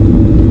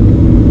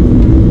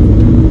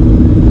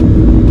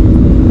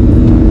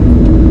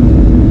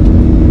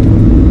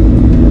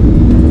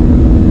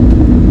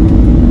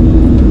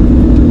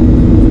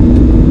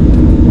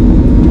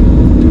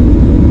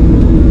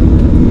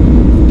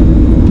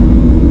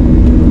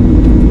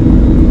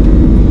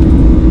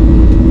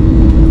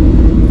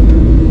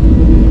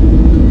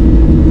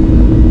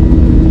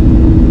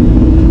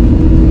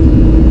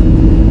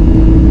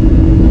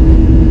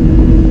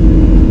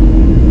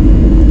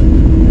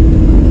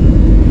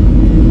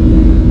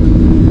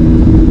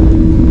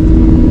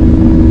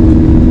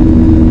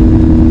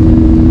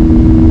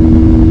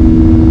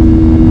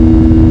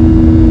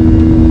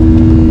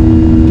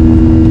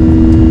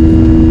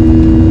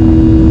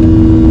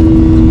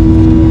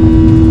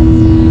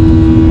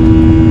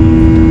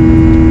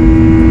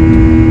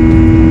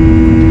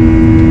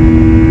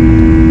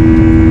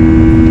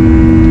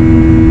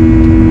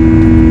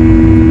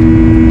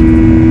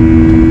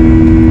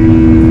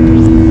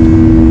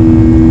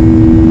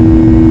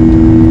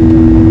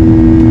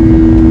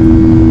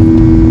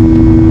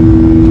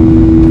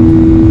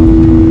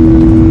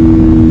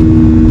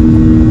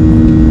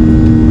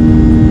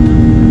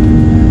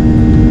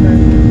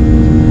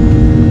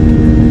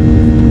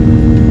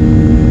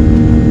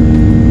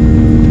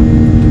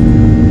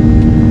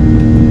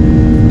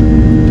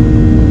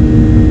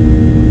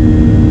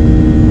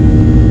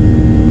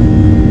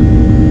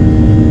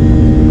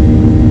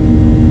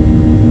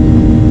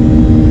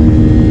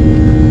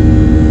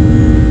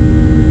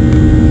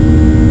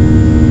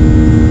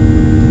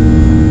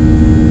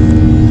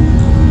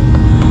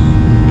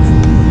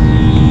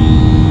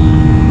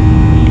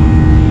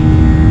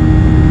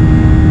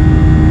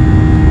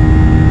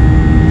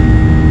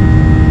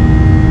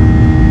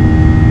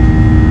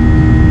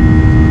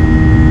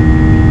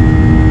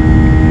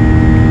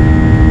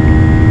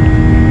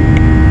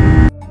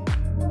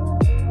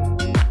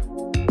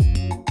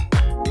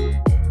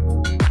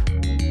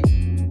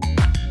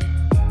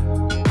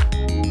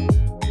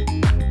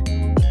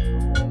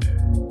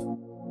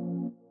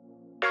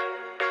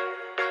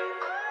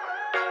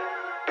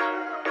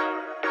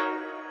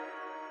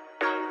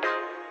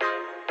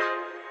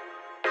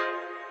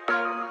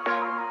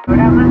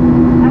 Programa,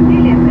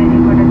 afíliese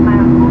en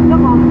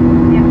conesmiles.com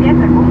y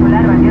empiece a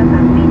acumular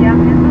valiosas millas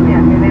en su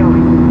viaje de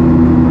hoy.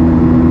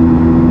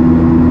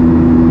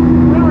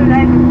 We would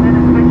like to extend a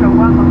special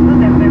welcome to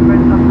the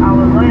members of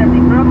our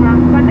loyalty program,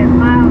 Connect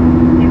Miles.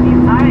 If you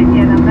aren't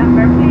yet a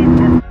member, please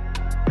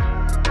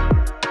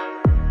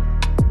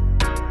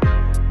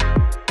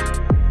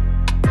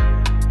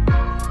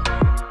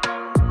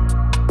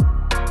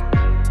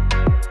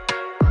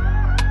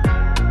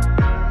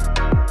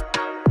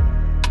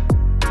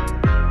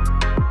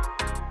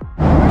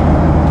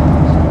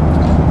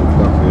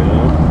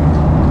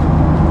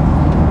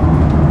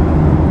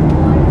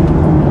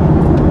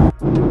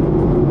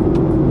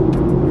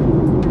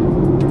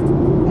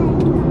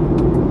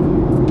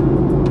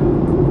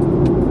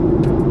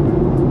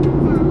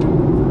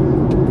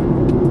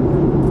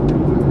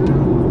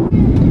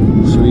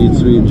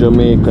Sweet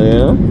Jamaica,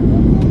 yeah?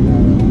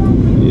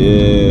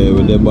 Yeah,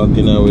 with the back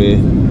in a way.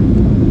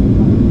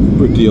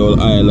 Pretty old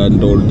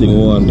island, old thing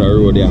we want a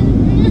road, yeah.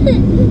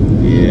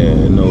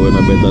 Yeah, no, we're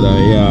not better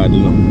than yard, you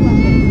know.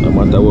 No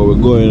matter where we're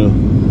going, you know.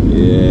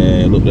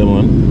 Yeah, look there,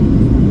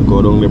 man.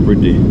 Go down there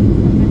pretty.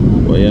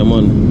 But yeah,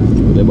 man,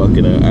 with the back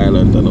in the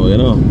island, you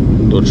know.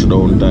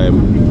 Touchdown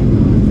time.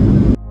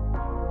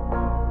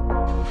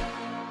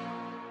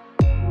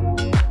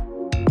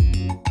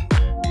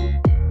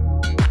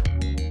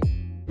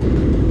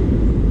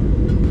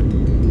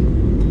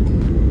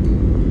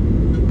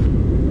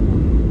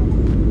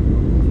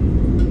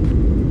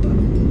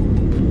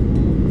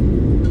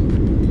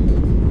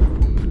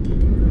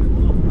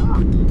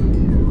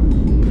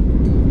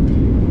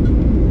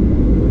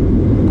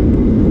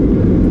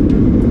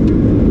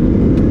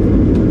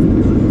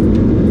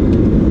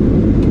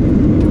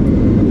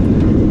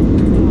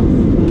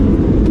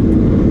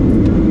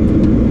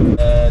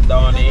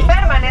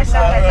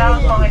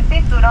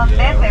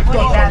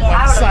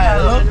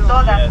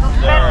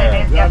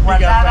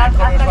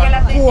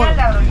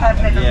 Hola.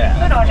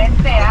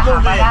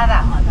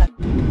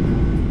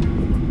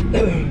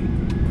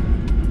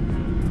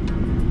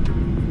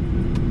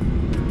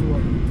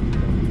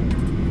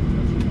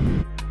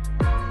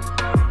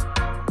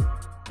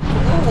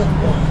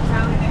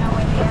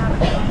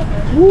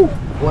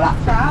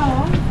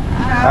 Ciao.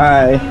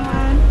 Hi.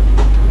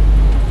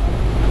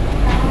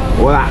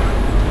 Hola.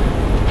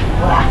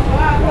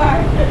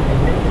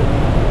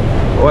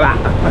 Hola.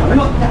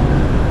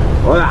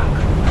 Hola.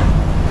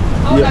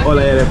 Yeah,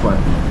 hola elephant.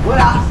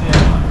 Hola.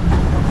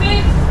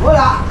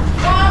 Hola.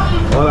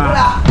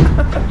 Hola.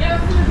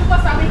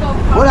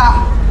 Hola.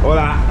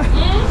 Hola.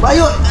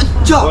 Bayo,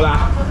 chop. Hola.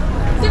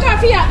 Take a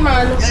Fiat,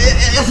 man.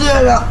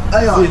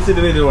 See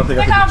the lady want to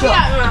take a Take a picture.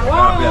 Fiat, man. Wow.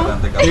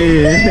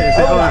 Yeah,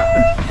 say hola.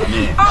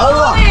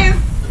 Oh, please.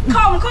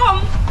 Come.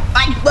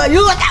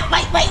 Bayo,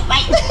 bye.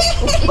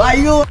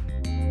 Bayo.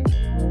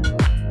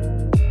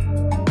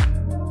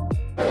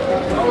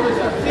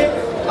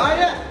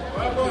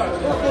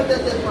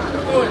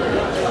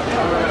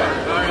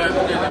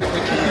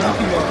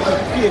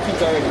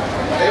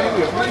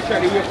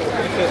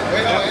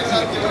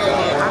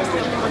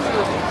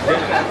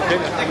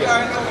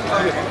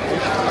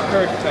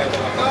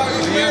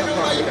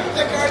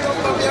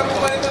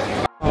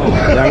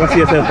 Yeah, go see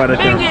yourself on the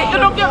camera. You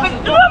don't get me.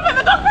 You don't make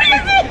me go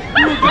crazy.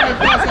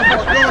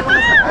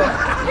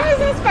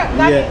 Jesus Christ.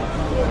 Yeah,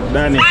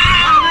 Danny.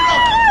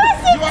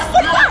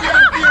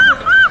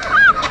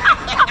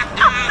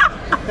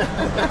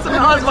 That's my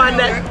husband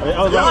then.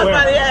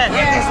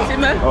 Yeah. See,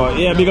 man? Oh,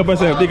 yeah, big up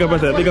yourself.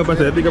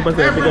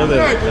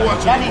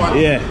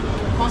 Yeah.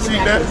 See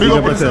that? Big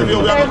up yourself. We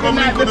have to come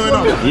link on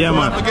now. Yeah, man.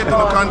 We have to get in the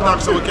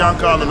contact so we can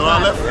call you.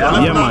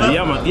 Yeah,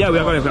 man. Yeah, we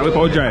are going to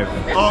drive.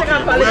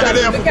 Okay. We're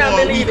there for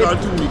a week or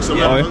 2 weeks, so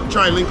we'll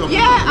try and link up.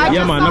 Yeah, I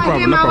just man, no saw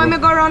him problem. when we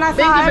go around, I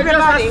saw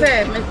everybody. I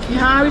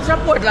can't reach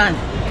Portland.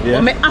 Yeah.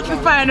 But I have to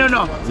find you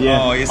now. Yeah.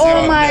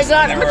 Oh my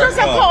God, I just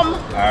come.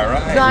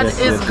 Alright. That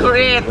is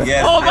great.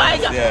 Yes, Oh my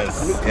God.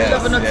 Yes.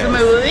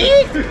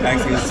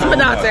 Thank you so my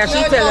much. daughter,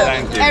 she tell her.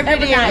 Thank you.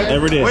 Every night.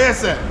 Every day. Where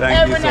is it?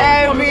 Thank you so much.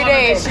 Every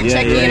day. She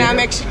check in and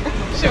make sure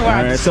she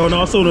Alright, wants. so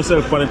now soon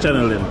yourself on the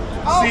channel then.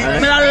 I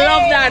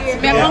love that.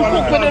 Me I can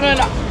cook with them.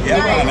 Yeah,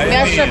 man, Me a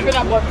chef in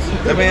a but.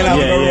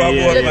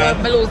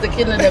 Yeah. Me lose the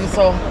kidney them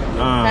so.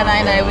 And I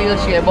in a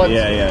wheelchair, but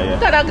Yeah.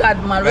 God of God,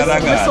 man, God of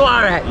it's God. so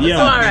alright. Yeah,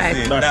 It's alright.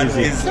 That is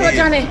it. So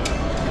Johnny,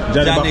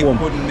 Johnny back Johnny home.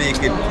 couldn't make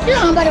it. you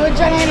know nobody with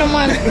Johnny no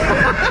man.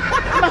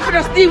 I'm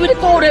afraid to deal with the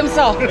code them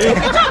so. Johnny,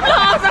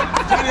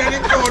 I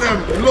didn't know them.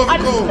 Love the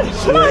gold.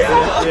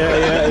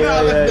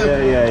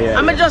 Yeah.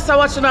 I'm just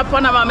watching a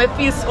Panama, I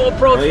feel so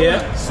proud. Oh,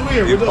 yeah?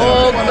 Swear. We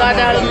Oh God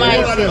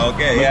Almighty.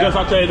 Okay, We yeah. just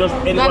actually just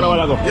ended 1 hour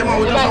ago. Yeah, man,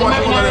 we just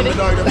watch one of them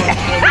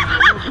die.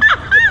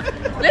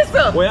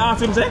 Listen, What you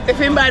ask him, say? if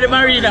him by the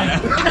marina.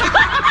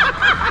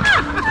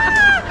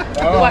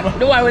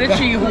 The one with the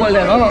tree hole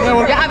there.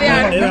 You have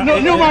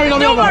your New marina.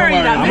 New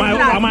marina.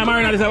 Am I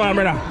married at this one,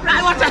 brother?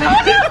 I watch it.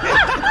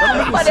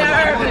 But they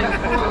hurt me.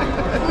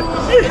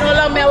 You know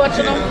love me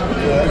watching them?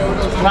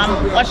 From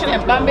watching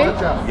them Bambi?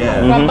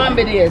 Yeah. From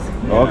Bambi days.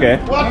 Okay.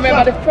 I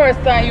remember the first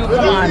time you come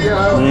on.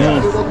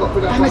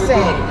 And I say,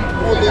 I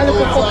look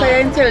at fuck, you're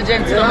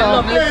intelligent, you know, I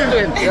love listening to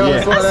him.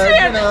 Yeah.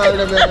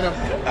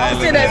 I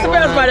see that, it's the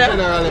best brother.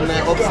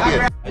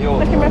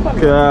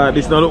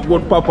 This not look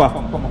good, Papa.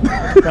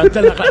 From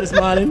 10 o'clock this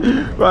morning.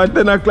 From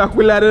 10 o'clock,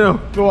 we let it know.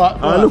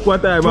 Look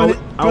what time.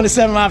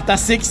 27 after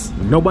 6.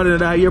 Nobody at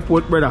the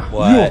airport, brother.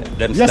 What?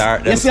 Them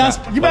start. Yes,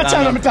 give me a chance,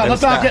 let me talk. Don't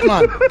talk it,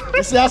 man.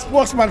 You see a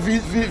spokesman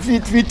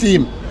for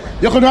team.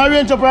 You can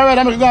arrange up right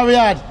and make it go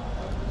yard.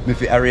 If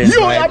you arrange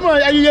You, right-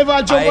 man, you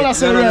ever jump on a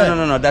cell?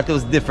 No. That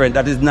was different.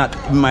 That is not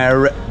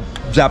my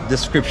job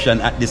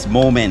description at this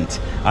moment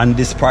on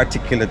this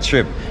particular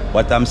trip.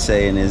 What I'm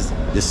saying is,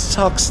 this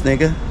sucks,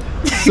 nigga.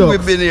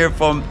 We've been here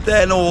from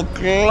 10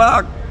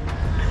 o'clock.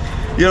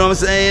 You know what I'm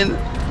saying?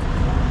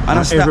 And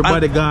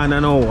everybody gone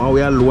and now, and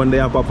we alone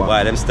there, Papa.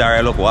 Why them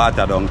star look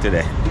water down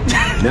today?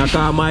 I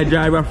call my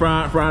driver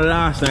from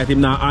last night,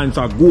 him not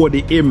answer, go to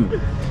him.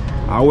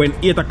 And when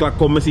 8 o'clock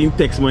come, I see him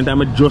text me when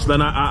I'm just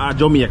in a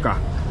Jamaica.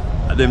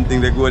 I them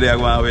think they go there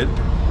going with.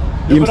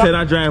 Him send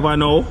a driver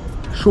now,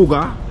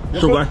 sugar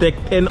take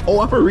 10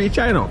 hours for reach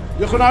China.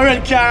 You can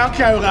rent car and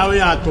carry over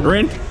yard to me.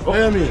 Rent? What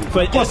do you mean?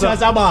 Cost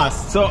as a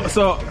boss. So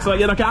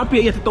you can't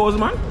pay 80,000,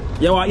 man?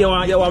 You want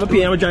me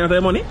pay him driver the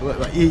money?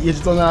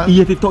 80,000?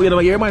 80,000, you know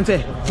what your man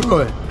say?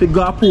 To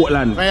go to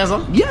Portland. Yes,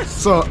 sir? Yes.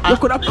 So you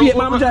could have paid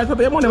my driver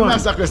the money, man.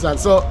 That's a question.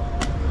 So,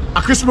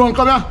 a Chris Brown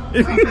come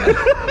here?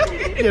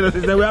 You know,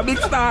 say we are big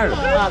star. You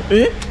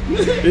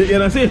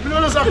know, see? You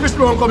know, a Chris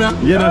Brown come here?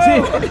 You know,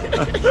 see?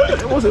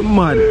 It wasn't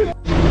mad.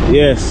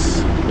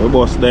 Yes, the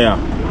boss there.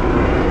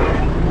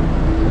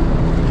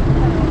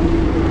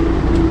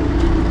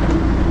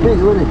 Big,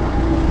 really.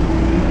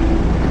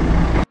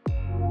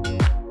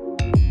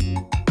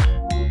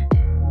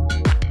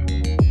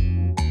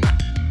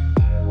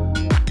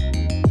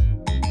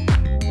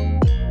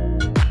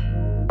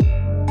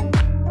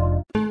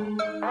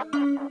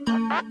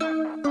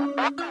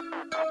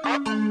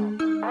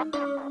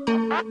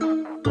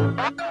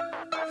 man.